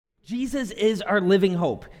Jesus is our living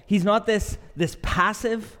hope. He's not this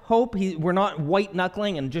passive hope. We're not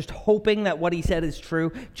white-knuckling and just hoping that what he said is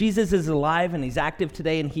true. Jesus is alive and he's active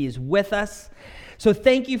today and he is with us. So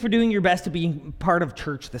thank you for doing your best to be part of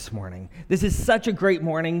church this morning. This is such a great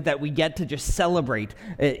morning that we get to just celebrate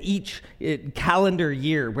each calendar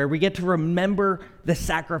year, where we get to remember the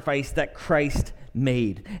sacrifice that Christ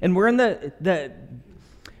made. And we're in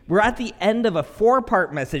we're at the end of a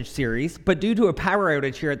 4-part message series, but due to a power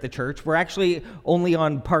outage here at the church, we're actually only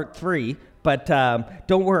on part 3. But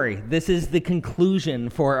don't worry, this is the conclusion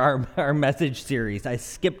for our message series. I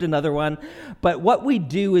skipped another one. But what we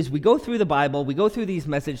do is we go through the Bible, we go through these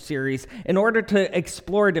message series in order to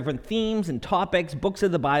explore different themes and topics, books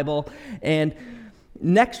of the Bible. And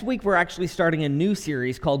next week, we're actually starting a new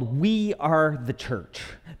series called We Are the Church,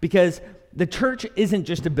 because the church isn't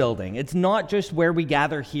just a building. It's not just where we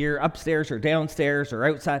gather here, upstairs or downstairs or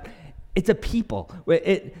outside. It's a people.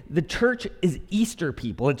 The church is Easter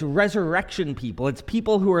people. It's resurrection people. It's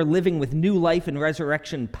people who are living with new life and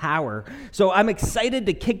resurrection power. So I'm excited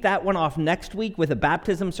to kick that one off next week with a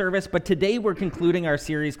baptism service. But today we're concluding our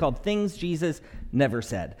series called Things Jesus Never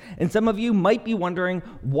Said. And some of you might be wondering,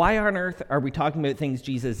 why on earth are we talking about things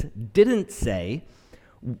Jesus didn't say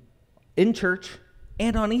in church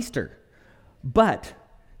and on Easter? But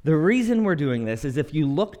the reason we're doing this is if you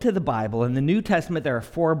look to the Bible, in the New Testament, there are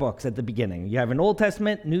 4 books at the beginning. You have an Old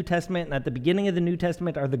Testament, New Testament, and at the beginning of the New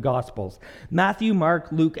Testament are the Gospels: Matthew,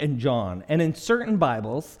 Mark, Luke, and John. And in certain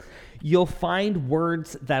Bibles, you'll find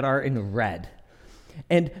words that are in red.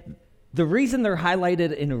 And the reason they're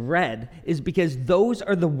highlighted in red is because those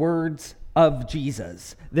are the words of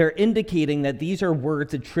Jesus. They're indicating that these are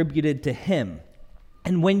words attributed to him.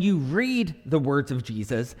 And when you read the words of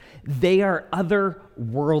Jesus, they are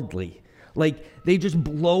otherworldly. Like, they just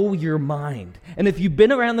blow your mind. And if you've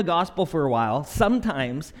been around the gospel for a while,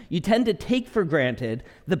 sometimes you tend to take for granted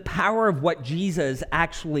the power of what Jesus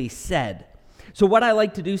actually said. So what I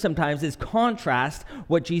like to do sometimes is contrast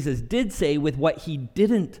what Jesus did say with what he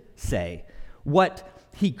didn't say. What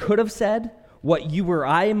he could have said, what you or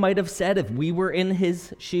I might have said if we were in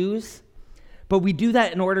his shoes. But we do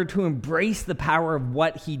that in order to embrace the power of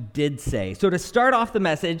what he did say. So to start off the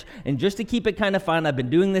message, and just to keep it kind of fun, I've been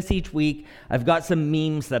doing this each week, I've got some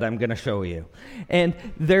memes that I'm going to show you. And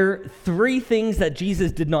there are 3 things that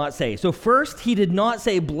Jesus did not say. So first, he did not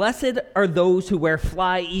say, "Blessed are those who wear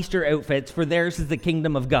fly Easter outfits, for theirs is the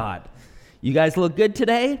kingdom of God." You guys look good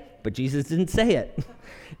today, but Jesus didn't say it.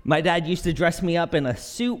 My dad used to dress me up in a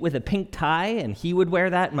suit with a pink tie, and he would wear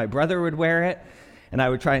that, and my brother would wear it. And I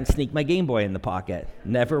would try and sneak my Game Boy in the pocket.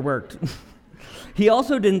 Never worked. He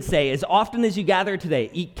also didn't say, "As often as you gather today,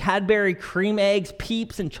 eat Cadbury cream eggs,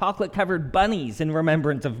 Peeps, and chocolate-covered bunnies in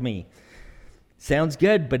remembrance of me." Sounds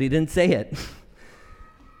good, but he didn't say it.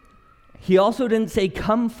 He also didn't say,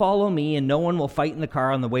 "Come follow me and no one will fight in the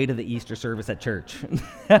car on the way to the Easter service at church."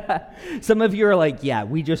 Some of you are like, "Yeah,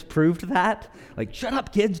 we just proved that." Like, shut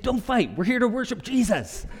up, kids, don't fight. We're here to worship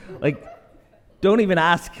Jesus. Like, don't even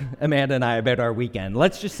ask Amanda and I about our weekend.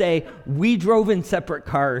 Let's just say we drove in separate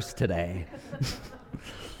cars today.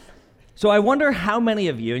 So I wonder how many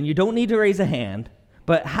of you, and you don't need to raise a hand,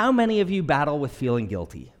 but how many of you battle with feeling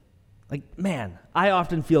guilty? Like, man, I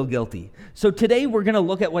often feel guilty. So today we're going to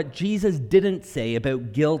look at what Jesus didn't say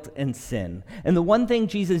about guilt and sin. And the one thing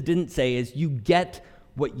Jesus didn't say is, you get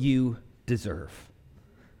what you deserve.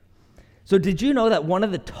 So did you know that one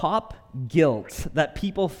of the top guilts that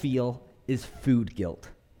people feel is food guilt?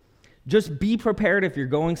 Just be prepared if you're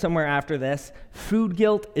going somewhere after this. Food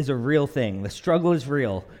guilt is a real thing. The struggle is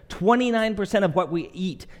real. 29% of what we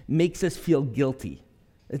eat makes us feel guilty.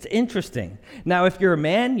 It's interesting. Now, if you're a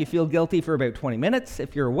man, you feel guilty for about 20 minutes.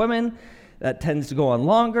 If you're a woman, that tends to go on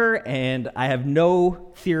longer, and I have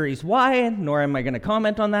no theories why, nor am I going to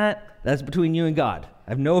comment on that. That's between you and God.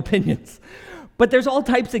 I have no opinions. But there's all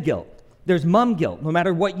types of guilt. There's mom guilt. No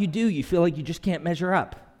matter what you do, you feel like you just can't measure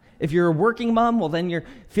up. If you're a working mom, well, then you're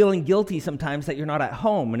feeling guilty sometimes that you're not at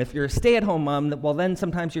home. And if you're a stay-at-home mom, well, then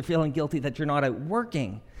sometimes you're feeling guilty that you're not out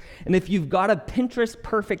working. And if you've got a Pinterest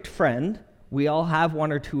perfect friend, we all have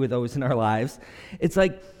one or 2 of those in our lives, it's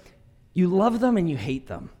like you love them and you hate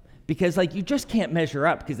them. Because like you just can't measure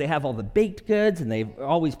up because they have all the baked goods and they've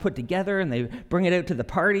always put together and they bring it out to the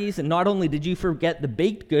parties. And not only did you forget the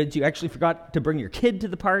baked goods, you actually forgot to bring your kid to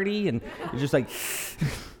the party. And you're just like...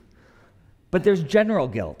 But there's general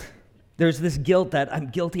guilt. There's this guilt that I'm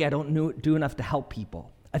guilty, I don't do enough to help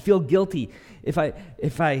people. I feel guilty if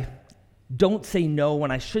I don't say no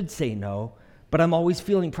when I should say no, but I'm always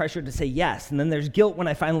feeling pressure to say yes. And then there's guilt when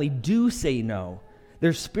I finally do say no,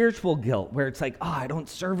 There's spiritual guilt where it's like, I don't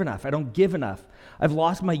serve enough. I don't give enough. I've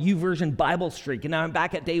lost my YouVersion Bible streak, and now I'm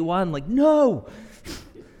back at day one. Like, no.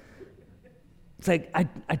 It's like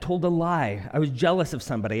I told a lie. I was jealous of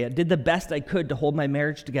somebody. I did the best I could to hold my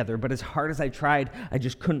marriage together, but as hard as I tried, I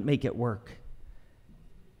just couldn't make it work.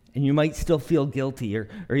 And you might still feel guilty, or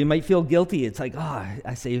you might feel guilty. It's like,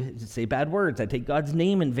 I say bad words. I take God's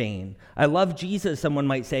name in vain. I love Jesus, someone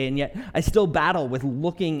might say, and yet I still battle with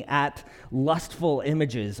looking at lustful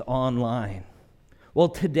images online. Well,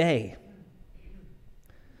 today,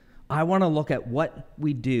 I want to look at what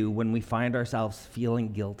we do when we find ourselves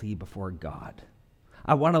feeling guilty before God.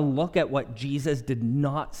 I want to look at what Jesus did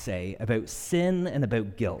not say about sin and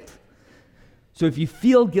about guilt. So if you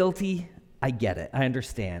feel guilty, I get it. I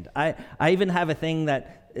understand. I even have a thing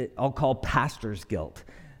that I'll call pastor's guilt,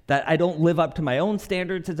 that I don't live up to my own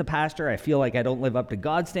standards as a pastor. I feel like I don't live up to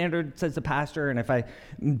God's standards as a pastor. And if I'm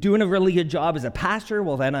doing a really good job as a pastor,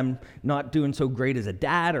 well, then I'm not doing so great as a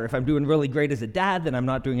dad. Or if I'm doing really great as a dad, then I'm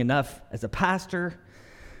not doing enough as a pastor.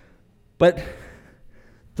 But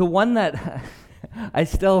the one that I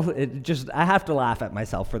have to laugh at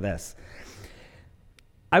myself for this.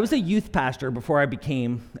 I was a youth pastor before I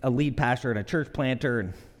became a lead pastor and a church planter.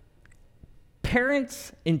 And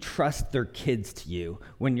parents entrust their kids to you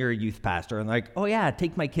when you're a youth pastor. And like, oh yeah,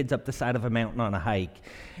 take my kids up the side of a mountain on a hike.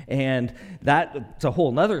 And that's a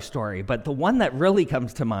whole nother story. But the one that really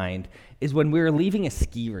comes to mind is when we were leaving a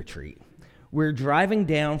ski retreat. We were driving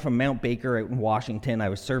down from Mount Baker out in Washington. I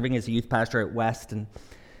was serving as a youth pastor at West.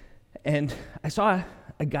 And I saw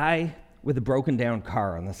a guy with a broken down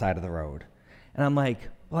car on the side of the road. And I'm like,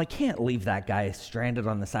 well, I can't leave that guy stranded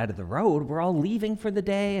on the side of the road. We're all leaving for the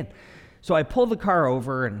day. And so I pull the car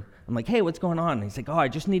over and I'm like, hey, what's going on? And he's like, I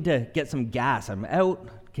just need to get some gas. I'm out.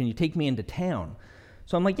 Can you take me into town?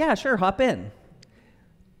 So I'm like, yeah, sure, hop in.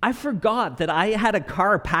 I forgot that I had a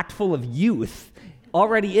car packed full of youth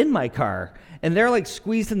already in my car. And they're like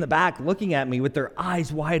squeezed in the back looking at me with their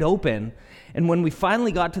eyes wide open. And when we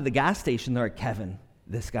finally got to the gas station, they're like, Kevin,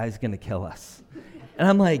 this guy's going to kill us. And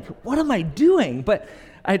I'm like, what am I doing? But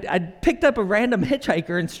I picked up a random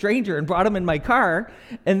hitchhiker and stranger and brought him in my car.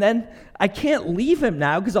 And then I can't leave him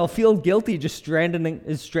now because I'll feel guilty just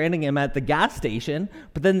stranding him at the gas station.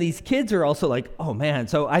 But then these kids are also like, oh man.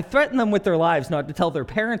 So I threatened them with their lives not to tell their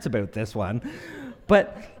parents about this one.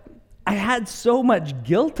 But I had so much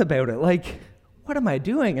guilt about it. Like, what am I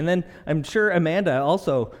doing? And then I'm sure Amanda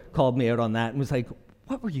also called me out on that and was like,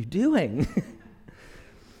 what were you doing?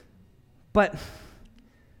 But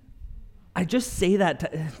I just say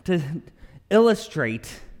that to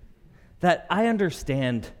illustrate that I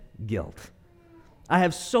understand guilt. I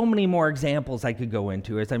have so many more examples I could go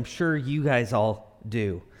into, as I'm sure you guys all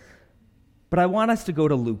do. But I want us to go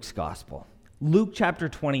to Luke's gospel, Luke chapter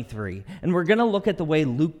 23, and we're going to look at the way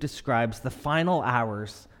Luke describes the final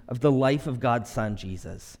hours of the life of God's Son,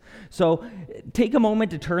 Jesus. So take a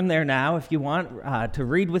moment to turn there now if you want to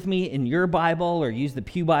read with me in your Bible, or use the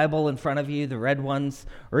Pew Bible in front of you, the red ones,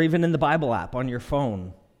 or even in the Bible app on your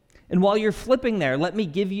phone. And while you're flipping there, let me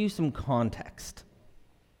give you some context.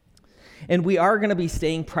 And we are going to be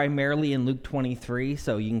staying primarily in Luke 23,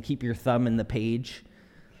 so you can keep your thumb in the page.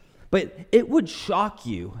 But it would shock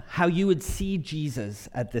you how you would see Jesus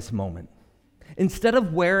at this moment. Instead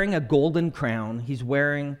of wearing a golden crown, he's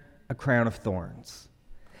wearing a crown of thorns.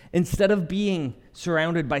 Instead of being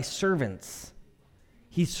surrounded by servants,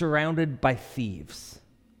 he's surrounded by thieves.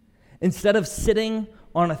 Instead of sitting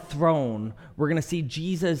on a throne, we're going to see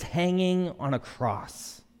Jesus hanging on a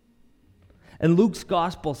cross. And Luke's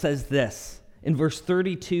gospel says this in verse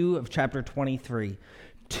 32 of chapter 23.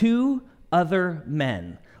 2 other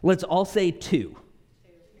men. Let's all say 2.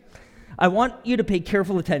 I want you to pay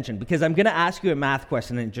careful attention because I'm going to ask you a math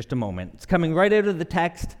question in just a moment. It's coming right out of the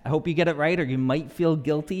text. I hope you get it right, or you might feel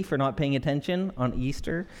guilty for not paying attention on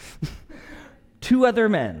Easter. 2 other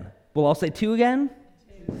men. We'll all say 2 again?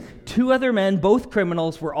 2 other men, both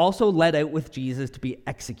criminals, were also led out with Jesus to be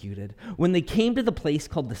executed. When they came to the place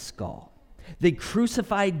called the Skull, they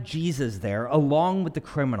crucified Jesus there along with the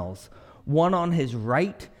criminals, one on his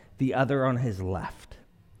right, the other on his left.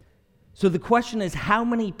 So the question is, how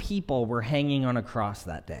many people were hanging on a cross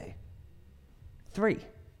that day? 3.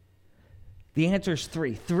 The answer is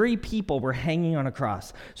 3. 3 people were hanging on a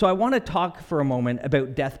cross. So I want to talk for a moment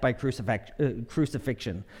about death by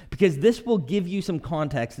crucifixion, because this will give you some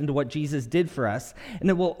context into what Jesus did for us, and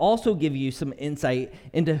it will also give you some insight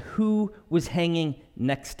into who was hanging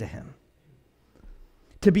next to him.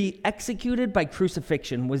 To be executed by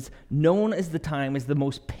crucifixion was known at the time as the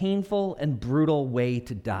most painful and brutal way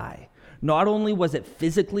to die. Not only was it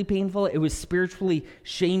physically painful, it was spiritually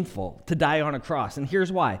shameful to die on a cross. And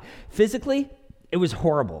here's why. Physically, it was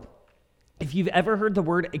horrible. If you've ever heard the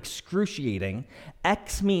word excruciating,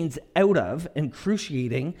 ex means out of, and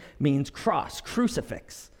cruciating means cross,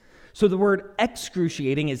 crucifix. So the word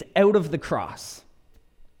excruciating is out of the cross.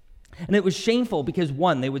 And it was shameful because,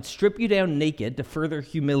 one, they would strip you down naked to further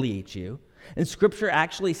humiliate you. And Scripture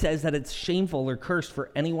actually says that it's shameful or cursed for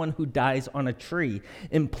anyone who dies on a tree,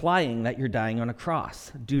 implying that you're dying on a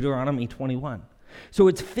cross, Deuteronomy 21. So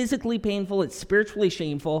it's physically painful, it's spiritually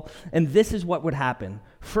shameful, and this is what would happen.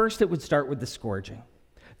 First, it would start with the scourging.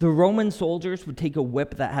 The Roman soldiers would take a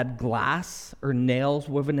whip that had glass or nails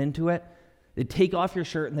woven into it. They'd take off your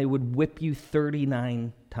shirt and they would whip you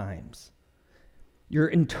 39 times. Your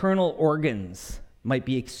internal organs might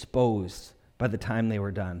be exposed by the time they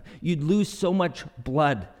were done. You'd lose so much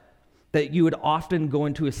blood that you would often go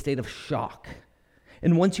into a state of shock.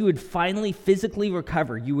 And once you would finally physically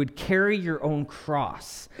recover, you would carry your own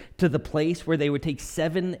cross to the place where they would take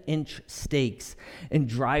 7-inch stakes and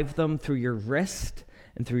drive them through your wrist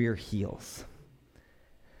and through your heels.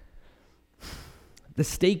 The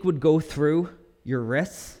stake would go through your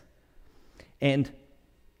wrists, and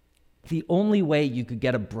the only way you could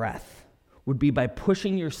get a breath would be by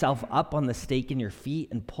pushing yourself up on the stake in your feet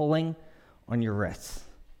and pulling on your wrists.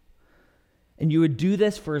 And you would do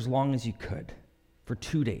this for as long as you could. For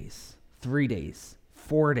 2 days, 3 days,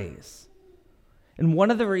 4 days. And one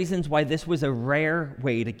of the reasons why this was a rare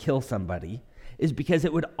way to kill somebody is because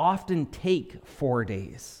it would often take 4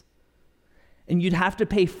 days. And you'd have to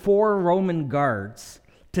pay 4 Roman guards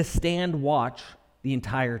to stand watch the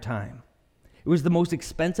entire time. It was the most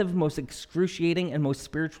expensive, most excruciating, and most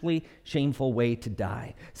spiritually shameful way to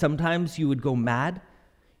die. Sometimes you would go mad,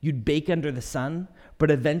 you'd bake under the sun,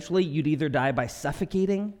 but eventually you'd either die by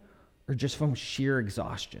suffocating or just from sheer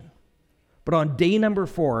exhaustion. But on day number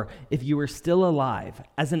 4, if you were still alive,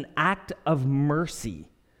 as an act of mercy,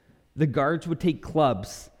 the guards would take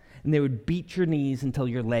clubs and they would beat your knees until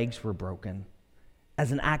your legs were broken,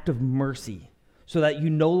 as an act of mercy, so that you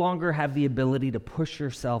no longer have the ability to push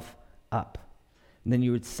yourself up. And then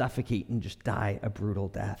you would suffocate and just die a brutal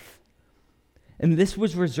death. And this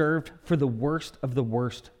was reserved for the worst of the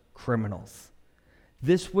worst criminals.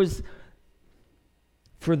 This was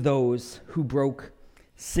for those who broke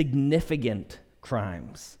significant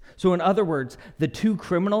crimes. So in other words, the 2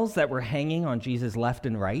 criminals that were hanging on Jesus' left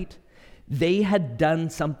and right, they had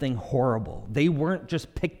done something horrible. They weren't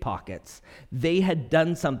just pickpockets. They had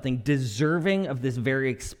done something deserving of this very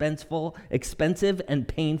expensive and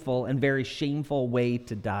painful and very shameful way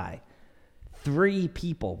to die. 3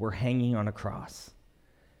 people were hanging on a cross.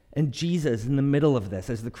 And Jesus, in the middle of this,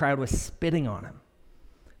 as the crowd was spitting on him,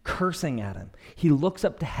 cursing at him, he looks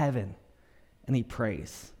up to heaven and he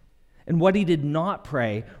prays. And what he did not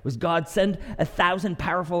pray was, God, send 1,000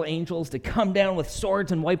 powerful angels to come down with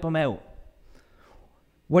swords and wipe them out.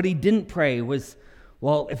 What he didn't pray was,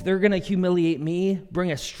 well, if they're going to humiliate me,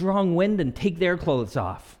 bring a strong wind and take their clothes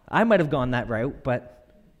off. I might have gone that route, but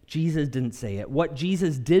Jesus didn't say it. What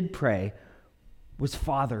Jesus did pray was,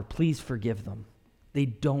 Father, please forgive them. They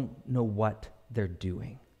don't know what they're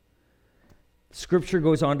doing. Scripture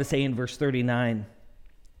goes on to say in verse 39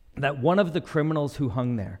 that one of the criminals who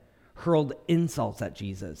hung there hurled insults at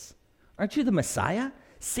Jesus. Aren't you the Messiah?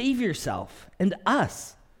 Save yourself and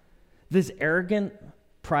us. This arrogant,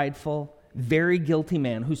 prideful, very guilty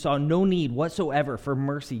man who saw no need whatsoever for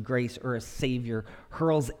mercy, grace, or a savior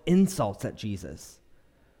hurls insults at Jesus.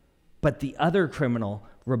 But the other criminal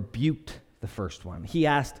rebuked the first one. He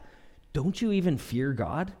asked, don't you even fear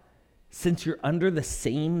God, since you're under the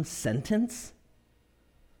same sentence?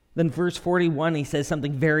 Then verse 41, he says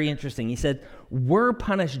something very interesting. He said, we're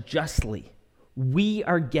punished justly. We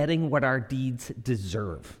are getting what our deeds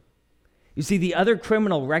deserve. You see, the other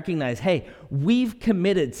criminal recognized, hey, we've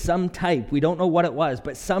committed some type, we don't know what it was,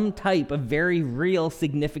 but some type of very real,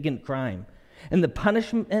 significant crime. And the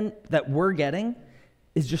punishment that we're getting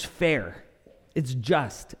is just fair. It's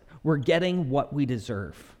just. We're getting what we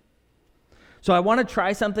deserve. So I want to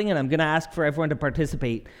try something, and I'm going to ask for everyone to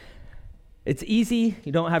participate. It's easy.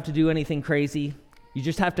 You don't have to do anything crazy. You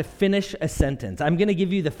just have to finish a sentence. I'm going to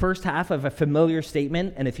give you the first half of a familiar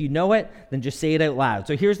statement, and if you know it, then just say it out loud.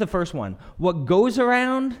 So here's the first one. What goes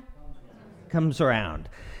around comes around.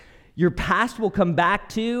 Your past will come back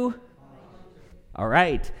to. All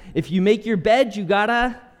right. If you make your bed, you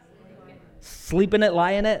gotta sleep in it,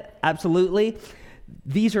 lie in it. Absolutely.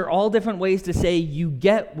 These are all different ways to say you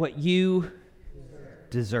get what you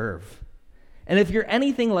deserve. And if you're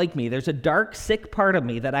anything like me, there's a dark, sick part of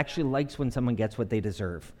me that actually likes when someone gets what they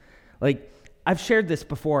deserve. Like, I've shared this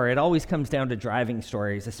before. It always comes down to driving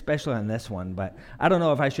stories, especially on this one, but I don't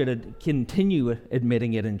know if I should continue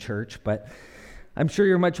admitting it in church, but I'm sure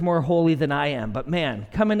you're much more holy than I am. But man,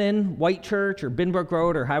 coming in White Church or Binbrook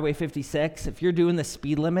Road or Highway 56, if you're doing the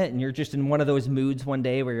speed limit and you're just in one of those moods one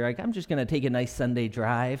day where you're like, I'm just going to take a nice Sunday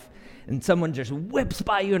drive, and someone just whips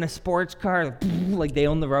by you in a sports car, like they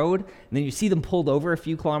own the road, and then you see them pulled over a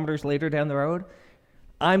few kilometers later down the road,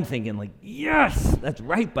 I'm thinking like, yes, that's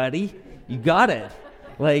right, buddy. You got it.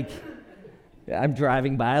 Like, I'm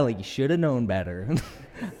driving by like, you should have known better.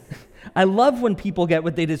 I love when people get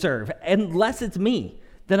what they deserve, unless it's me.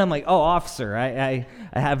 Then I'm like, oh, officer, I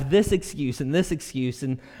have this excuse and this excuse.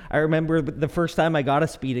 And I remember the first time I got a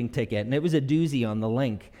speeding ticket, and it was a doozy on the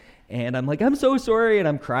link. And I'm like, I'm so sorry, and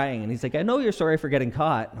I'm crying. And he's like, I know you're sorry for getting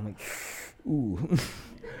caught. And I'm like, ooh.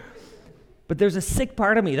 But there's a sick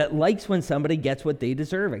part of me that likes when somebody gets what they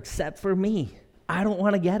deserve, except for me. I don't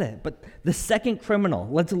want to get it. But the second criminal,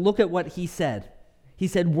 let's look at what he said. He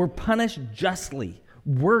said, we're punished justly.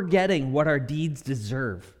 We're getting what our deeds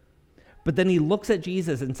deserve. But then he looks at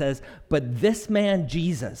Jesus and says, but this man,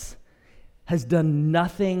 Jesus, has done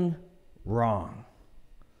nothing wrong.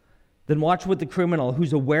 Then watch what the criminal,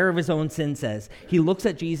 who's aware of his own sin, says. He looks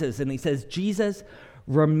at Jesus and he says, Jesus,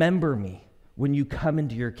 remember me when you come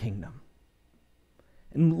into your kingdom.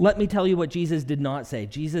 And let me tell you what Jesus did not say.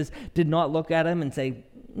 Jesus did not look at him and say,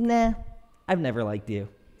 nah, I've never liked you.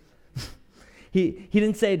 He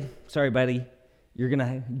didn't say, sorry, buddy, you're going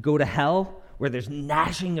to go to hell where there's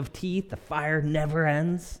gnashing of teeth, the fire never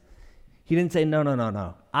ends. He didn't say,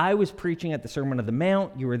 no. I was preaching at the Sermon on the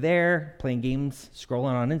Mount. You were there playing games,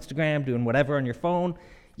 scrolling on Instagram, doing whatever on your phone.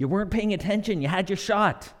 You weren't paying attention. You had your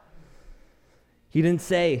shot. He didn't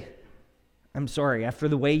say, I'm sorry, after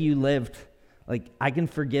the way you lived, like, I can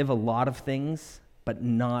forgive a lot of things, but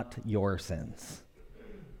not your sins.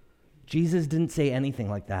 Jesus didn't say anything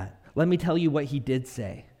like that. Let me tell you what he did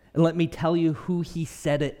say. And let me tell you who he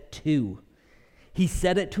said it to. He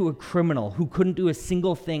said it to a criminal who couldn't do a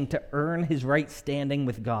single thing to earn his right standing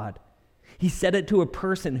with God. He said it to a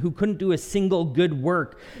person who couldn't do a single good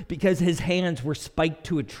work because his hands were spiked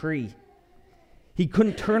to a tree. He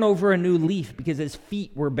couldn't turn over a new leaf because his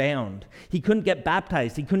feet were bound. He couldn't get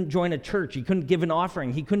baptized. He couldn't join a church. He couldn't give an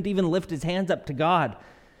offering. He couldn't even lift his hands up to God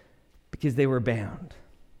because they were bound.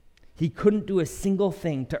 He couldn't do a single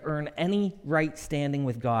thing to earn any right standing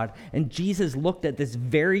with God. And Jesus looked at this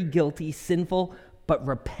very guilty, sinful, but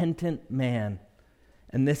repentant man.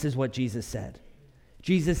 And this is what Jesus said.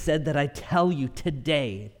 Jesus said that I tell you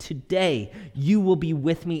today, you will be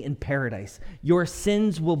with me in paradise. Your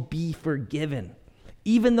sins will be forgiven.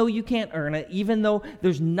 Even though you can't earn it, even though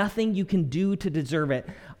there's nothing you can do to deserve it,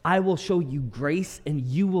 I will show you grace and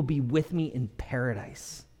you will be with me in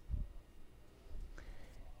paradise.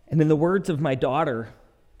 And in the words of my daughter,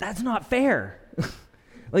 that's not fair.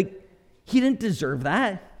 Like, he didn't deserve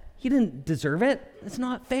that. He didn't deserve it. It's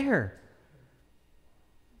not fair.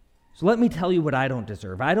 So let me tell you what I don't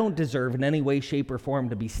deserve. I don't deserve in any way, shape, or form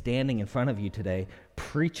to be standing in front of you today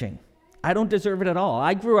preaching. I don't deserve it at all.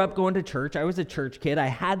 I grew up going to church. I was a church kid. I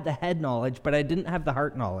had the head knowledge, but I didn't have the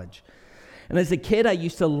heart knowledge. And as a kid, I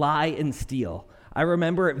used to lie and steal. I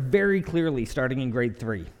remember it very clearly starting in grade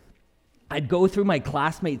 3. I'd go through my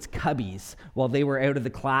classmates' cubbies while they were out of the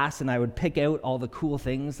class, and I would pick out all the cool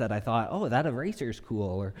things that I thought, oh, that eraser's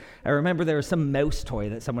cool. Or I remember there was some mouse toy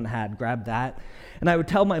that someone had, grab that. And I would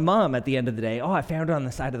tell my mom at the end of the day, oh, I found it on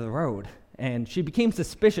the side of the road. And she became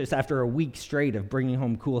suspicious after a week straight of bringing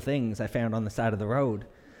home cool things I found on the side of the road.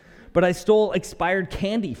 But I stole expired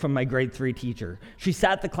candy from my grade 3 teacher. She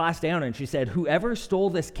sat the class down and she said, whoever stole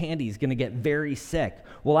this candy is going to get very sick.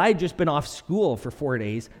 Well, I had just been off school for 4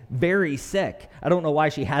 days, very sick. I don't know why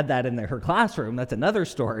she had that in her classroom. That's another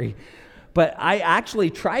story. But I actually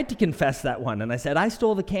tried to confess that one. And I said, I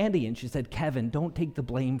stole the candy. And she said, Kevin, don't take the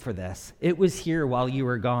blame for this. It was here while you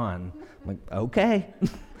were gone. I'm like, okay.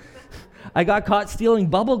 I got caught stealing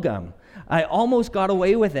bubble gum. I almost got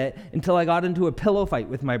away with it until I got into a pillow fight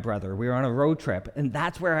with my brother. We were on a road trip, and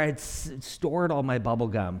that's where I had stored all my bubble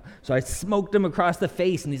gum. So I smoked him across the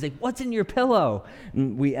face, and he's like, what's in your pillow?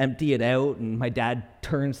 And we empty it out, and my dad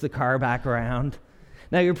turns the car back around.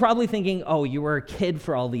 Now, you're probably thinking, oh, you were a kid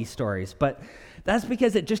for all these stories, but that's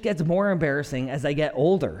because it just gets more embarrassing as I get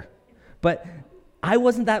older. But I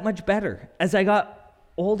wasn't that much better. As I got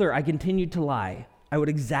older, I continued to lie. I would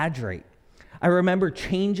exaggerate. I remember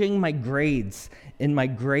changing my grades in my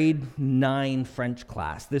grade 9 French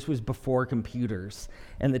class. This was before computers.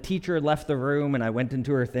 And the teacher left the room, and I went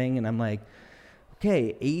into her thing, and I'm like,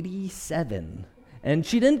 okay, 87. And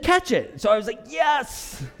she didn't catch it. So I was like,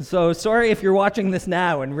 yes! So sorry if you're watching this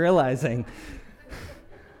now and realizing.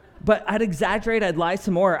 But I'd exaggerate, I'd lie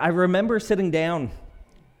some more. I remember sitting down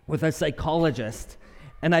with a psychologist,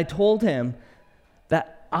 and I told him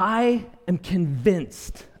that I am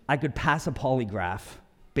convinced I could pass a polygraph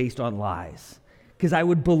based on lies, because I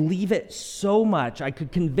would believe it so much, I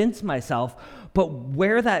could convince myself. But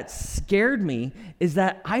where that scared me is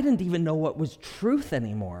that I didn't even know what was truth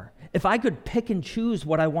anymore. If I could pick and choose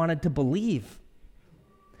what I wanted to believe.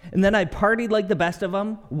 And then I partied like the best of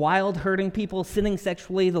them, wild, hurting people, sinning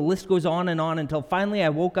sexually, the list goes on, until finally I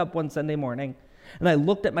woke up one Sunday morning and I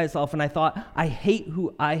looked at myself and I thought, I hate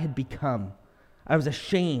who I had become. I was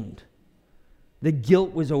ashamed. The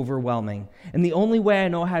guilt was overwhelming. And the only way I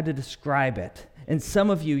know how to describe it, and some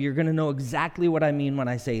of you, you're going to know exactly what I mean when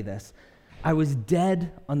I say this, I was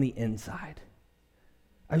dead on the inside.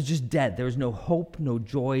 I was just dead. There was no hope, no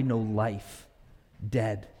joy, no life.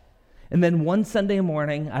 Dead. And then one Sunday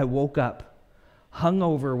morning, I woke up,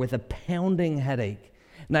 hungover with a pounding headache,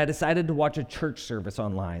 and I decided to watch a church service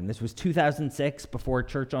online. This was 2006, before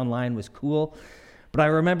church online was cool. But I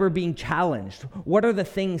remember being challenged. What are the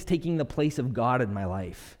things taking the place of God in my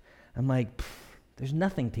life? I'm like, there's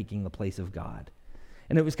nothing taking the place of God.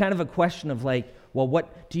 And it was kind of a question of like, well,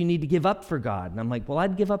 what do you need to give up for God? And I'm like, well,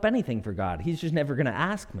 I'd give up anything for God. He's just never going to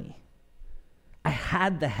ask me. I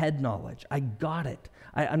had the head knowledge. I got it.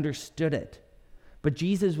 I understood it. But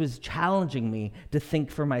Jesus was challenging me to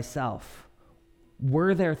think for myself.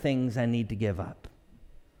 Were there things I need to give up?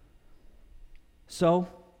 So,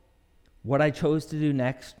 what I chose to do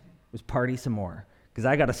next was party some more, because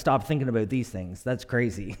I got to stop thinking about these things. That's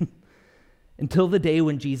crazy. Until the day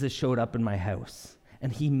when Jesus showed up in my house,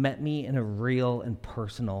 and he met me in a real and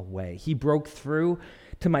personal way. He broke through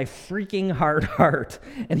to my freaking hard heart,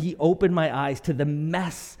 and he opened my eyes to the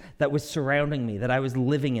mess that was surrounding me, that I was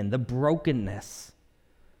living in, the brokenness.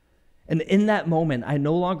 And in that moment, I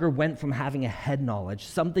no longer went from having a head knowledge.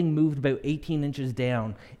 Something moved about 18 inches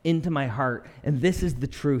down into my heart, and this is the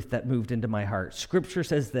truth that moved into my heart. Scripture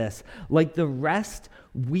says this, like the rest,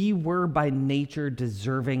 we were by nature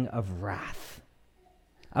deserving of wrath.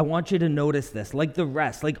 I want you to notice this, like the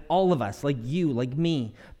rest, like all of us, like you, like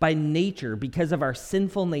me, by nature, because of our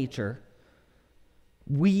sinful nature,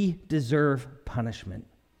 we deserve punishment.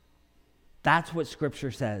 That's what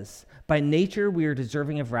Scripture says. By nature, we are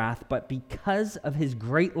deserving of wrath, but because of his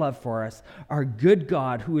great love for us, our good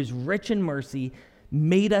God, who is rich in mercy,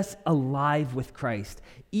 made us alive with Christ,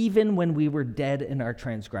 even when we were dead in our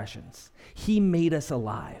transgressions. He made us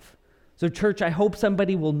alive. So church, I hope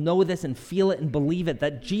somebody will know this and feel it and believe it,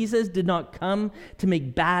 that Jesus did not come to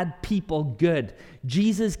make bad people good.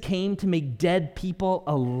 Jesus came to make dead people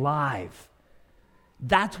alive.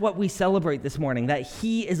 That's what we celebrate this morning, that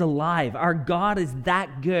he is alive. Our God is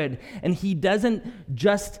that good, and he doesn't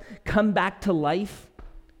just come back to life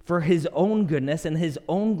for his own goodness and his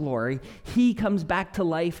own glory. He comes back to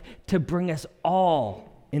life to bring us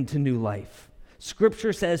all into new life.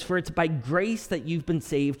 Scripture says, for it's by grace that you've been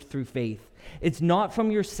saved through faith. It's not from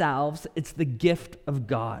yourselves, it's the gift of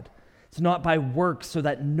God. It's not by works so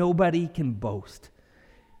that nobody can boast.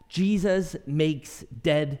 Jesus makes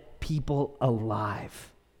dead people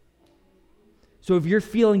alive. So if you're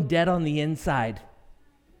feeling dead on the inside,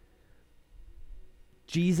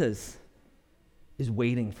 Jesus is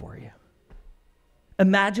waiting for you.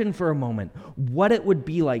 Imagine for a moment what it would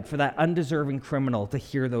be like for that undeserving criminal to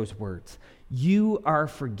hear those words. You are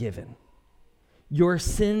forgiven. Your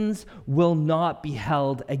sins will not be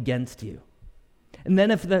held against you. And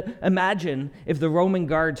then imagine if the Roman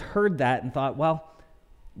guards heard that and thought, well,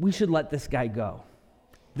 we should let this guy go.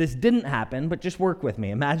 This didn't happen, but just work with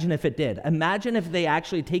me. Imagine if it did. Imagine if they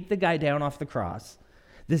actually take the guy down off the cross,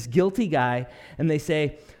 this guilty guy, and they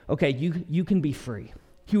say, okay, you can be free.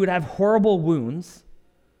 He would have horrible wounds,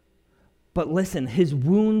 but listen, his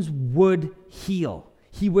wounds would heal.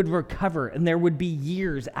 He would recover, and there would be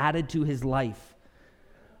years added to his life.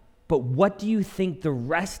 But what do you think the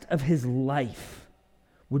rest of his life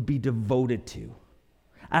would be devoted to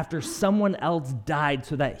after someone else died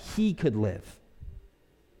so that he could live?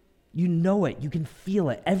 You know it. You can feel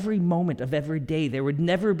it every moment of every day. There would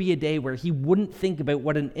never be a day where he wouldn't think about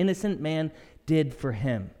what an innocent man did for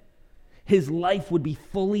him. His life would be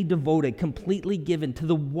fully devoted, completely given to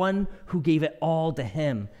the one who gave it all to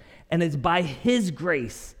him. And it's by his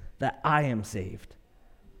grace that I am saved.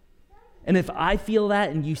 And if I feel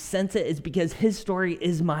that and you sense it, it's because his story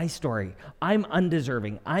is my story. I'm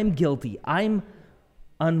undeserving. I'm guilty. I'm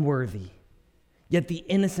unworthy. Yet the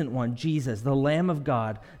innocent one, Jesus, the Lamb of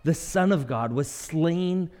God, the Son of God, was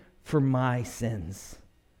slain for my sins.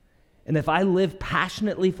 And if I live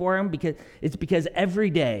passionately for him, because every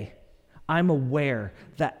day I'm aware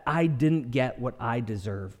that I didn't get what I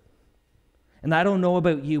deserve. And I don't know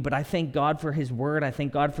about you, but I thank God for his word. I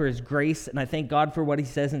thank God for his grace. And I thank God for what he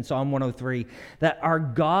says in Psalm 103, that our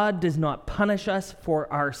God does not punish us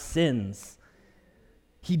for our sins.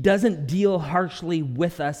 He doesn't deal harshly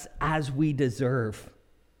with us as we deserve.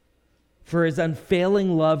 For his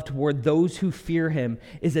unfailing love toward those who fear him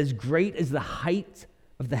is as great as the height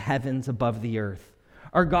of the heavens above the earth.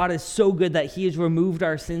 Our God is so good that he has removed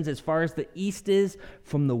our sins as far as the east is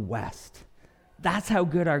from the west. That's how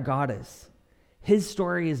good our God is. His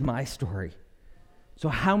story is my story. So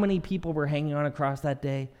how many people were hanging on a cross that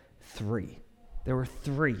day? 3. There were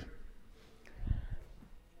 3.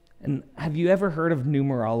 And have you ever heard of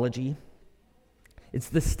numerology? It's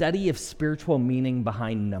the study of spiritual meaning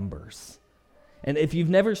behind numbers. And if you've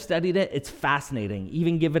never studied it, it's fascinating.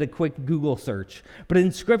 Even give it a quick Google search. But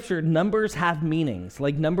in Scripture, numbers have meanings.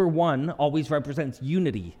 Like number 1 always represents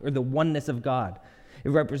unity or the oneness of God. It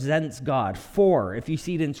represents God. 4, if you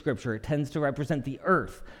see it in Scripture, it tends to represent the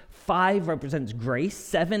earth. 5 represents grace.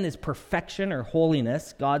 7 is perfection or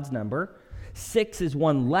holiness, God's number. 6 is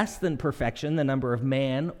one less than perfection, the number of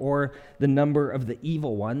man, or the number of the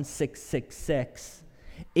evil one, 666.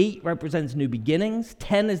 8 represents new beginnings.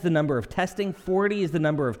 10 is the number of testing. 40 is the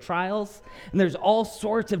number of trials. And there's all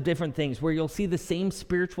sorts of different things where you'll see the same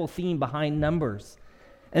spiritual theme behind numbers.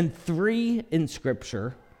 And 3 in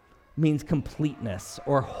Scripture means completeness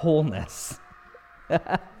or wholeness.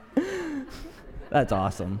 That's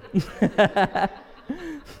awesome.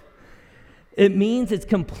 It means it's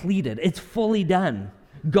completed. It's fully done.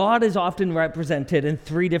 God is often represented in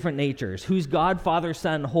 3 different natures. Who's God, Father,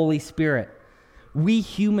 Son, Holy Spirit. We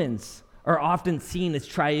humans are often seen as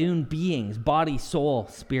triune beings, body, soul,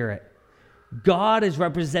 spirit. God is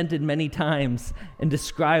represented many times and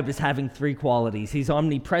described as having 3 qualities. He's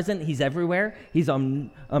omnipresent, he's everywhere, he's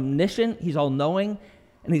omniscient, he's all-knowing,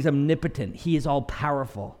 and he's omnipotent. He is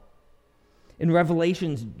all-powerful. In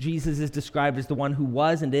Revelations, Jesus is described as the one who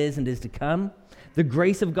was and is to come. The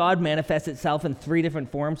grace of God manifests itself in 3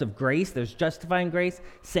 different forms of grace. There's justifying grace,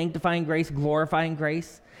 sanctifying grace, glorifying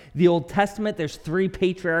grace. The Old Testament, there's 3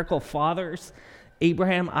 patriarchal fathers,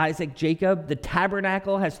 Abraham, Isaac, Jacob. The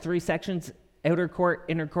tabernacle has 3 sections, outer court,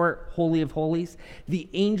 inner court, holy of holies. The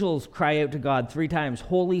angels cry out to God 3 times,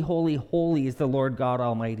 holy, holy, holy is the Lord God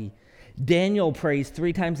Almighty. Daniel prays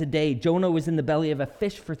 3 times a day. Jonah was in the belly of a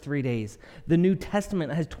fish for 3 days. The New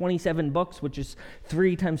Testament has 27 books, which is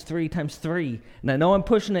 3 times 3 times 3. And I know I'm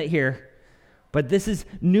pushing it here, but this is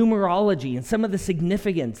numerology and some of the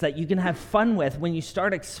significance that you can have fun with when you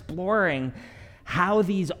start exploring how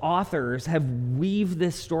these authors have weaved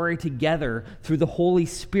this story together through the Holy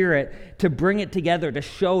Spirit to bring it together to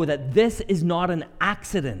show that this is not an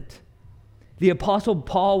accident. The Apostle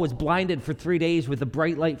Paul was blinded for 3 days with a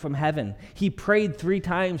bright light from heaven. He prayed 3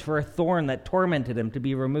 times for a thorn that tormented him to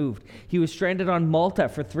be removed. He was stranded on Malta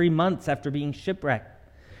for 3 months after being shipwrecked.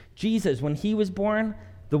 Jesus, when he was born,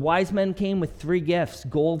 the wise men came with 3 gifts,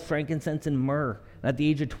 gold, frankincense, and myrrh. At the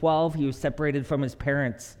age of 12, he was separated from his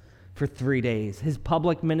parents for 3 days. His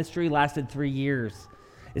public ministry lasted 3 years.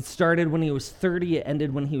 It started when he was 30. It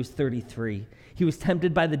ended when he was 33. He was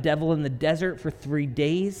tempted by the devil in the desert for 3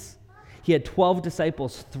 days. He had 12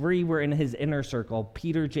 disciples. 3 were in his inner circle,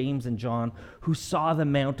 Peter, James, and John, who saw the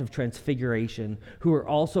Mount of Transfiguration, who were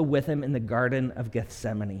also with him in the Garden of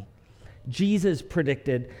Gethsemane. Jesus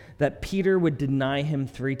predicted that Peter would deny him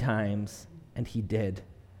 3 times, and he did.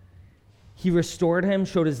 He restored him,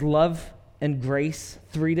 showed his love and grace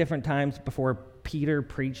 3 different times before Peter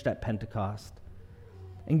preached at Pentecost.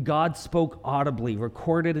 And God spoke audibly,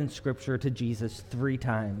 recorded in Scripture, to Jesus 3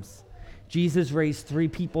 times. Jesus raised 3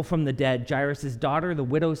 people from the dead, Jairus' daughter, the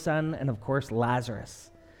widow's son, and of course Lazarus.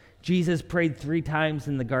 Jesus prayed 3 times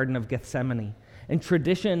in the Garden of Gethsemane. And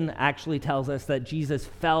tradition actually tells us that Jesus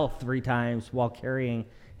fell 3 times while carrying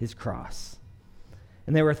his cross.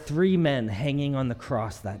 And there were 3 men hanging on the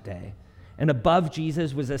cross that day. And above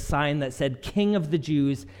Jesus was a sign that said, King of the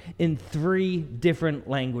Jews, in 3 different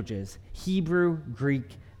languages, Hebrew,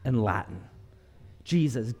 Greek, and Latin.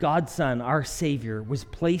 Jesus, God's Son, our Savior, was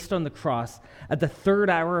placed on the cross at the 3rd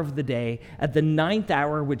hour of the day. At the 9th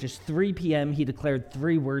hour, which is 3 p.m., he declared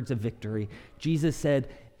 3 words of victory. Jesus said,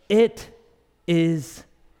 "It is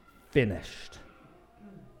finished."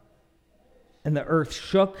 And the earth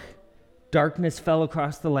shook, darkness fell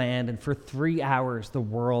across the land, and for 3 hours the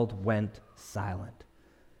world went silent.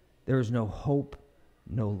 There was no hope,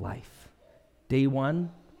 no life. Day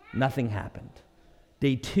 1, nothing happened.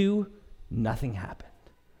 Day 2, nothing happened.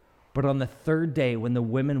 But on the third day, when the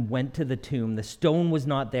women went to the tomb, the stone was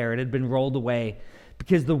not there. It had been rolled away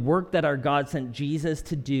because the work that our God sent Jesus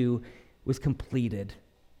to do was completed.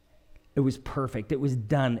 It was perfect. It was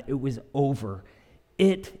done. It was over.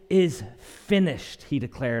 It is finished, he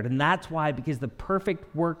declared. And that's why, because the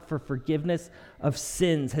perfect work for forgiveness of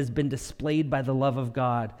sins has been displayed by the love of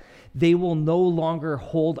God, they will no longer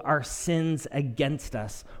hold our sins against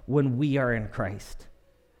us when we are in Christ.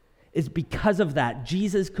 It's because of that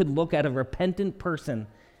Jesus could look at a repentant person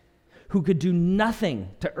who could do nothing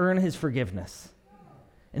to earn his forgiveness,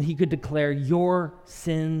 and he could declare, your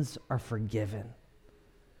sins are forgiven.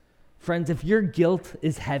 Friends, if your guilt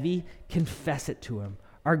is heavy, confess it to him.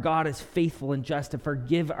 Our God is faithful and just to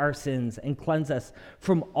forgive our sins and cleanse us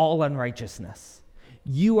from all unrighteousness.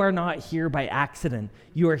 You are not here by accident.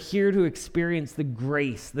 You are here to experience the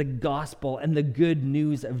grace, the gospel, and the good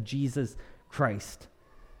news of Jesus Christ.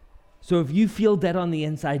 So if you feel dead on the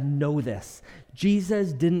inside, know this.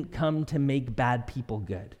 Jesus didn't come to make bad people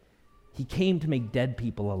good. He came to make dead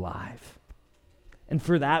people alive. And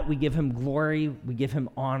for that, we give him glory, we give him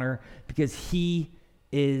honor, because he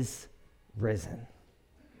is risen.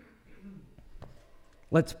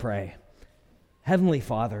 Let's pray. Heavenly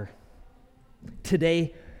Father,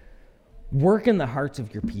 today, work in the hearts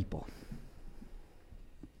of your people.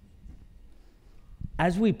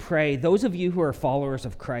 As we pray, those of you who are followers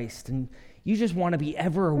of Christ, and you just want to be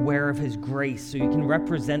ever aware of his grace so you can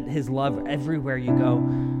represent his love everywhere you go,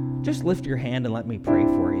 just lift your hand and let me pray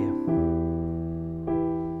for you.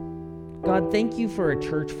 God, thank you for a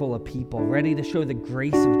church full of people ready to show the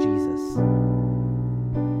grace of Jesus.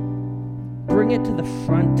 Bring it to the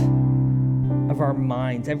front of our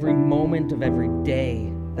minds every moment of every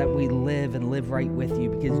day that we live and live right with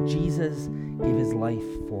you, because Jesus gave his life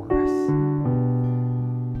for us.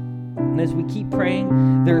 And as we keep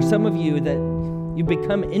praying, there are some of you that you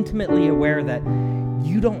become intimately aware that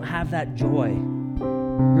you don't have that joy.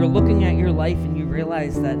 You're looking at your life and you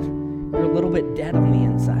realize that you're a little bit dead on the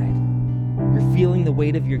inside. You're feeling the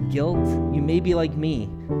weight of your guilt. You may be like me.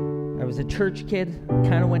 I was a church kid,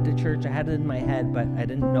 kind of went to church. I had it in my head, but I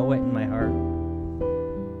didn't know it in my heart.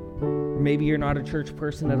 Or maybe you're not a church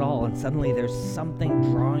person at all, and suddenly there's something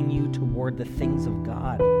drawing you toward the things of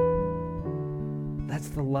God. That's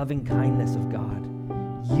the loving kindness of God.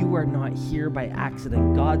 You are not here by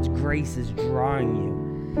accident. God's grace is drawing you.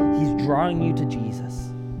 He's drawing you to Jesus.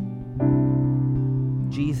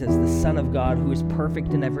 Jesus, the Son of God, who is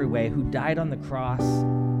perfect in every way, who died on the cross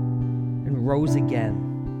and rose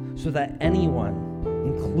again, so that anyone,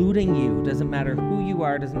 including you, doesn't matter who you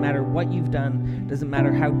are, doesn't matter what you've done, doesn't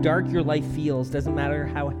matter how dark your life feels, doesn't matter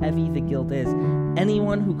how heavy the guilt is,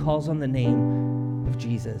 anyone who calls on the name of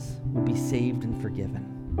Jesus would be saved and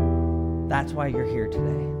forgiven. That's why you're here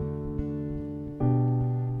today.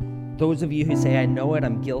 Those of you who say, I know it,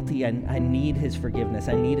 I'm guilty, I need his forgiveness,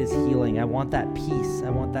 I need his healing, I want that peace, I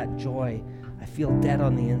want that joy, I feel dead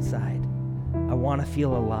on the inside, I want to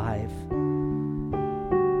feel alive.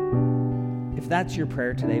 If that's your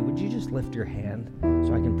prayer today, would you just lift your hand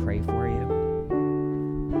so I can pray for you?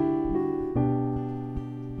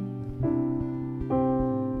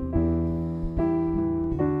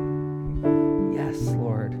 Yes,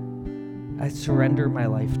 Lord, I surrender my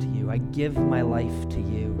life to you, I give my life to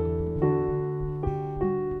you.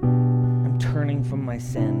 Turning from my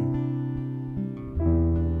sin.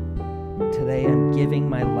 Today I'm giving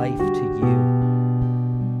my life to you.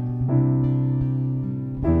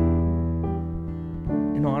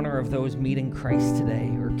 In honor of those meeting Christ today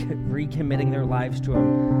or recommitting their lives to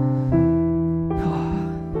him,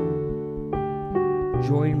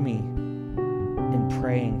 join me in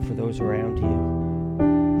praying for those around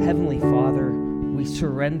you. Heavenly Father, we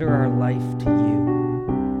surrender our life to you.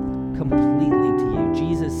 Completely to you.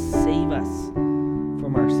 Jesus, save us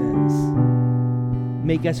from our sins.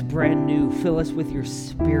 Make us brand new. Fill us with your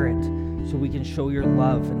Spirit so we can show your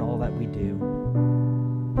love in all that we do.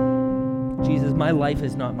 Jesus, my life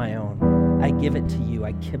is not my own. I give it to you.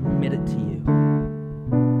 I commit it to you.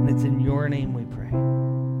 And it's in your name we pray.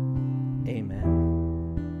 Amen.